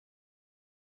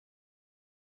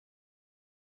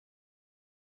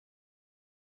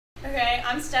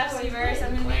I'm Steph Sievers.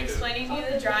 I'm going to be explaining to you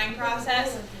the drying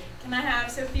process. Can I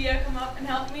have Sophia come up and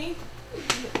help me?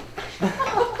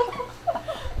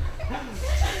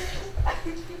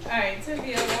 Alright,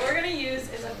 Sophia, what we're going to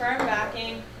use is a firm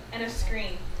backing and a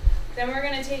screen. Then we're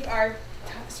going to take our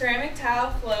ceramic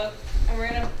tile float and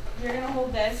you're going to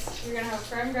hold this. You're going to have a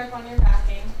firm grip on your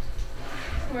backing.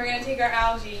 And we're going to take our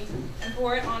algae and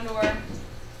pour it onto our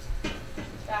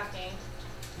backing.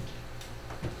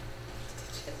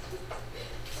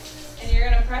 And you're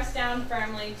going to press down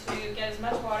firmly to get as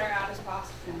much water out as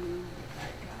possible.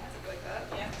 Alright, like that?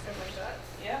 Yeah, something like that.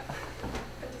 Yep.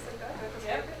 Just like that?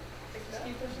 Yep. Just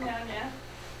keep pushing down, yeah.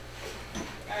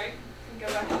 Alright, go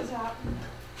back to the top.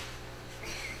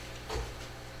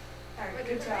 Alright,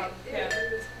 good job. Yeah.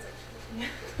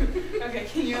 Okay,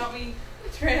 can you help me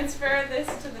transfer this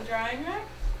to the drying rack?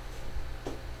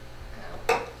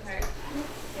 Alright.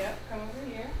 Yep, come over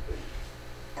here.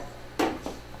 And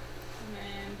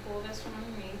then pull this from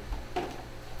underneath. And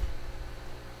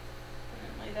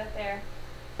lay that there.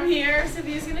 From here,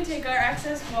 Sophia's going to take our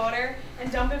excess water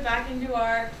and dump it back into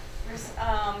our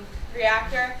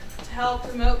reactor to help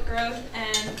promote growth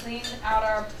and clean out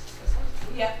our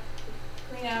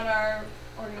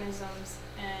organisms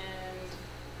and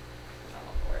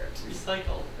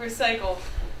recycle.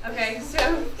 Okay,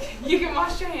 so you can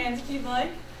wash your hands if you'd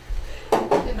like.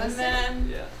 And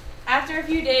then after a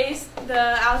few days,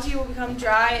 the algae will become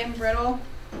dry and brittle.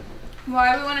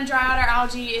 Why we want to dry out our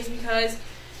algae is because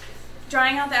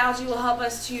drying out the algae will help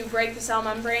us to break the cell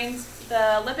membranes.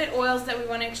 The lipid oils that we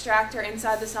want to extract are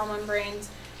inside the cell membranes.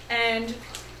 And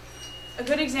a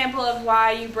good example of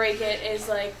why you break it is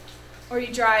or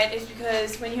you dry it is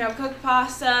because when you have cooked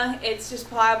pasta, it's just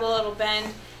pliable, it'll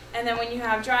bend. And then when you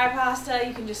have dry pasta,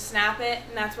 you can just snap it,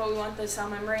 and that's what we want the cell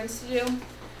membranes to do.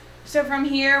 So from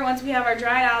here, once we have our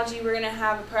dried algae, we're going to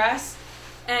have a press.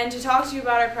 And to talk to you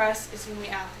about our press is going to be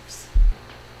Alex.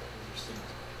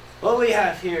 What we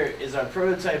have here is our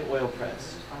prototype oil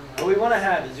press. What we want to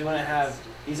have is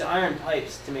these iron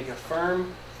pipes to make a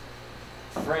firm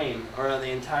frame around the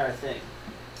entire thing.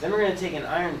 Then we're going to take an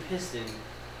iron piston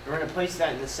and we're going to place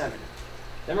that in the center.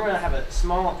 Then we're going to have a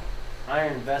small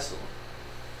iron vessel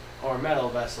or metal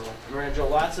vessel and we're going to drill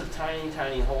lots of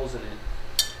tiny holes in it.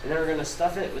 And then we're going to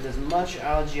stuff it with as much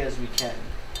algae as we can.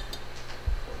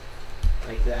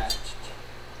 Like that.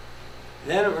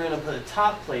 Then we're going to put a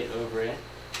top plate over it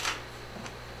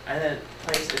and then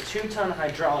place a 2-ton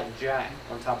hydraulic jack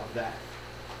on top of that.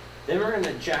 Then we're going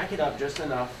to jack it up just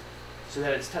enough so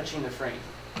that it's touching the frame.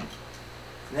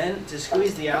 Then to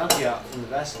squeeze the algae out from the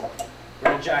vessel, we're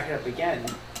going to jack it up again.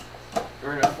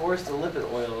 We're going to force the lipid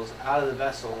oils out of the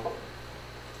vessel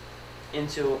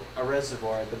into a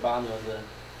reservoir at the bottom of the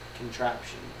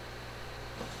contraption.